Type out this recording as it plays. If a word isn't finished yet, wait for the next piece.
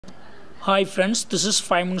Hi friends, this is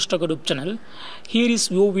 5 Minutes Talk YouTube channel. Here is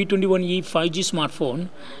Vivo V21e 5G smartphone.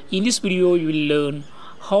 In this video, you will learn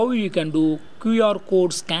how you can do QR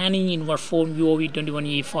code scanning in your phone Vivo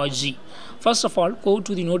V21e 5G. First of all, go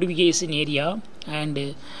to the notification area and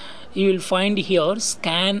you will find here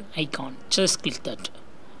scan icon. Just click that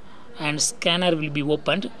and scanner will be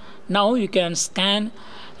opened. Now you can scan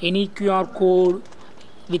any QR code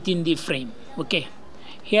within the frame. Okay,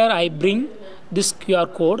 here I bring this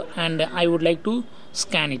QR code and I would like to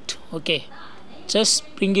scan it. Okay, just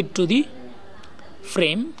bring it to the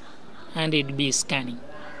frame and it will be scanning.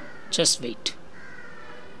 Just wait.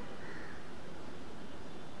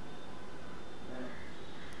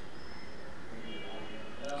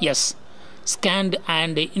 Yes, scanned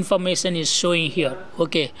and information is showing here.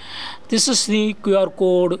 Okay, this is the QR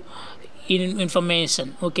code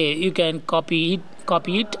information. Okay, you can copy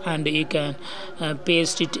it and you can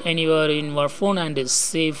paste it anywhere in your phone and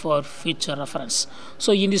save for future reference.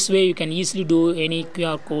 So in this way you can easily do any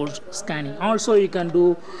QR code scanning. Also you can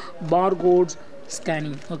do barcode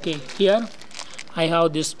scanning. Okay, here I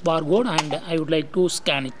have this barcode and I would like to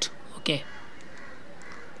scan it. Okay,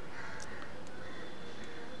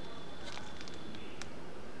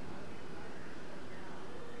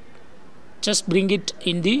 just bring it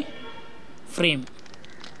in the frame.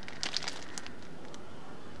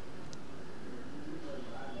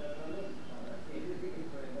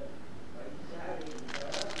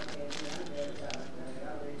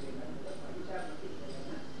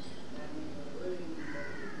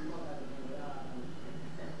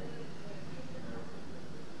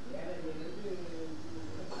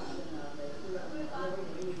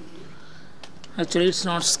 Actually it's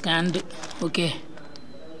not scanned. Okay,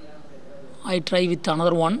 I try with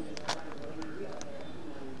another one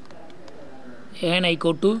and I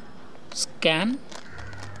go to scan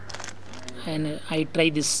and I try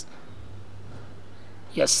this.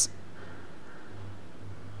 Yes,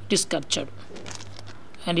 it is captured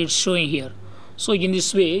and it's showing here. So in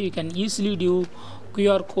this way you can easily do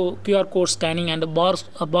QR code scanning and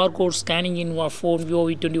barcode scanning in your phone Vivo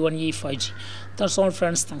V21e 5G. That's all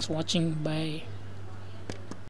friends, thanks for watching, bye.